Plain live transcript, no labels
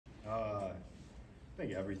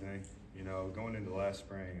think everything. You know, going into last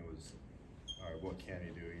spring, it was, all right, what can he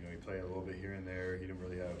do? You know, he played a little bit here and there. He didn't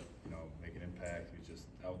really have, make an impact. He was just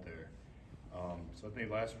out there. So I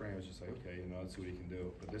think last spring it was just like, okay, let's see what he can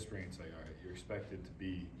do. But this spring it's like, all right, you're expected to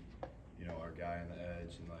be, our guy on the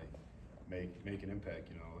edge and like make an impact.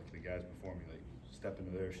 Like the guys before me, like step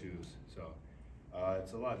into their shoes. So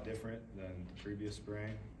it's a lot different than the previous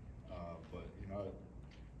spring, but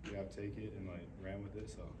you have to take it and like ran with it.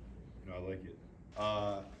 So I like it.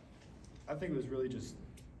 I think it was really just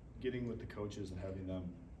getting with the coaches and having them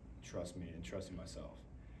trust me and trusting myself.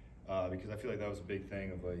 Because I feel like that was a big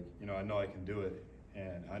thing of like, I know I can do it,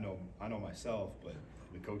 and I know myself, but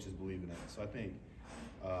the coaches believe in it. So I think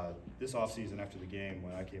this offseason after the game,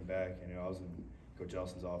 when I came back, and I was in Coach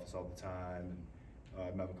Elson's office all the time, and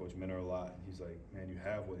I met with Coach Minner a lot, and he's like, man, you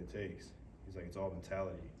have what it takes. He's like, it's all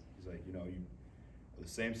mentality. He's like, you the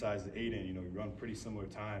same size as Aiden, you run pretty similar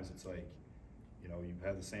times. It's like, you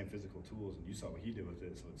have the same physical tools, and you saw what he did with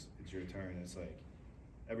it, so it's your turn. It's like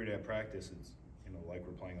every day at practice, it's like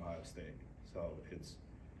we're playing Ohio State. So it's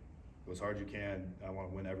go as hard as you can. I want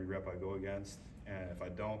to win every rep I go against, and if I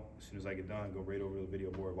don't, as soon as I get done, go right over to the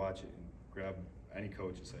video board, watch it, and grab any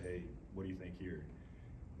coach and say, hey, what do you think here?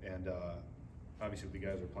 And obviously, with the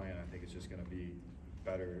guys are playing, I think it's just going to be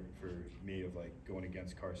better for me of like going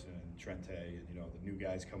against Carson and Trente, and the new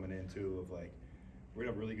guys coming in too. Of like, we're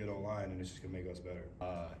gonna have a really good O-line, and it's just gonna make us better.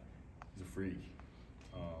 He's a freak.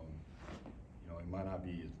 He might not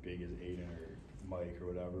be as big as Aiden or Mike or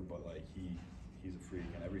whatever, but like he's a freak,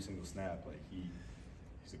 and every single snap, like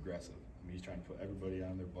he's aggressive. I mean, he's trying to put everybody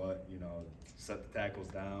on their butt. Set the tackles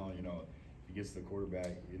down. If he gets to the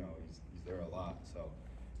quarterback, he's there a lot. So.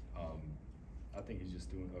 I think he's just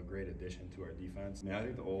doing a great addition to our defense. I mean, I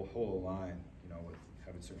think the whole line, with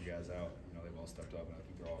having certain guys out, they've all stepped up, and I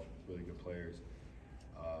think they're all really good players.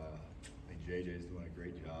 I think JJ's doing a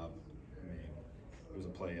great job. I mean, there was a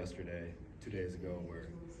play yesterday, 2 days ago, where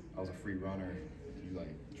I was a free runner. He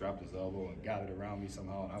like dropped his elbow and got it around me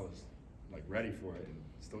somehow, and I was like ready for it and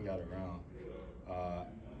still got it around.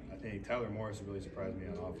 I think Tyler Morris really surprised me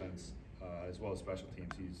on offense, as well as special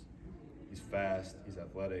teams. He's fast, he's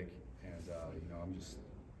athletic. And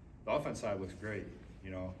the offense side looks great,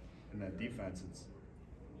 and that defense, it's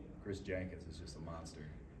Chris Jenkins is just a monster.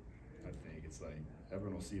 I think it's like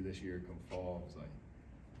everyone will see this year come fall. It's like,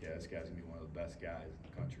 yeah, this guy's gonna be one of the best guys in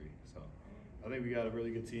the country. So I think we got a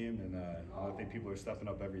really good team, and I think people are stepping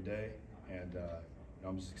up every day. And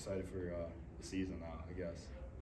I'm just excited for the season now, I guess.